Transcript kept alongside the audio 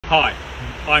Hi,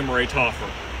 I'm Ray Toffer.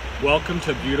 Welcome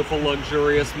to beautiful,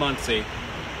 luxurious Muncie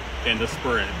in the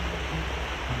spring.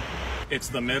 It's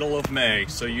the middle of May,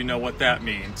 so you know what that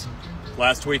means.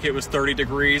 Last week it was 30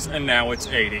 degrees and now it's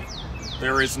 80.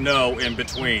 There is no in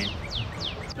between.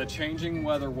 The changing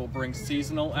weather will bring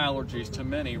seasonal allergies to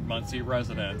many Muncie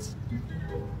residents.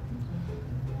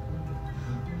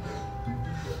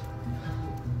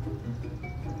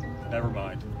 Never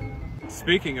mind.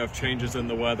 Speaking of changes in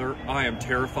the weather, I am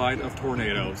terrified of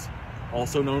tornadoes,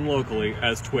 also known locally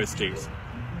as twisties.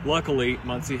 Luckily,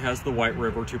 Muncie has the White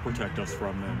River to protect us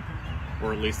from them.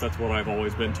 Or at least that's what I've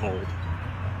always been told.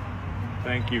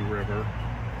 Thank you, river.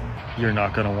 You're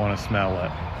not gonna want to smell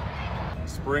it.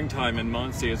 Springtime in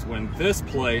Muncie is when this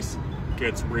place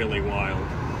gets really wild.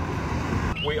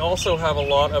 We also have a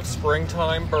lot of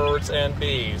springtime birds and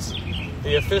bees.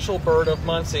 The official bird of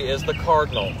Muncie is the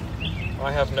cardinal.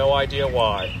 I have no idea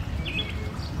why.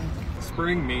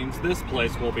 Spring means this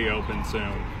place will be open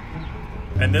soon.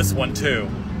 And this one too.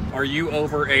 Are you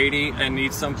over 80 and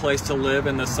need some place to live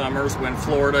in the summers when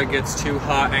Florida gets too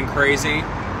hot and crazy?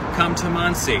 Come to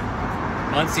Muncie.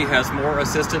 Muncie has more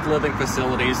assisted living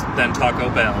facilities than Taco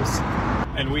Bell's.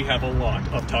 And we have a lot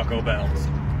of Taco Bells.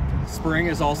 Spring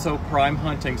is also prime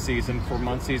hunting season for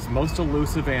Muncie's most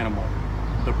elusive animal,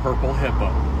 the purple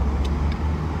hippo.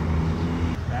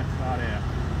 That's not it.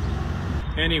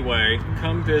 Anyway,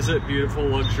 come visit beautiful,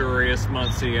 luxurious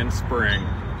Muncie in spring.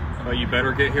 But you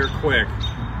better get here quick.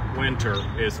 Winter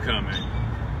is coming.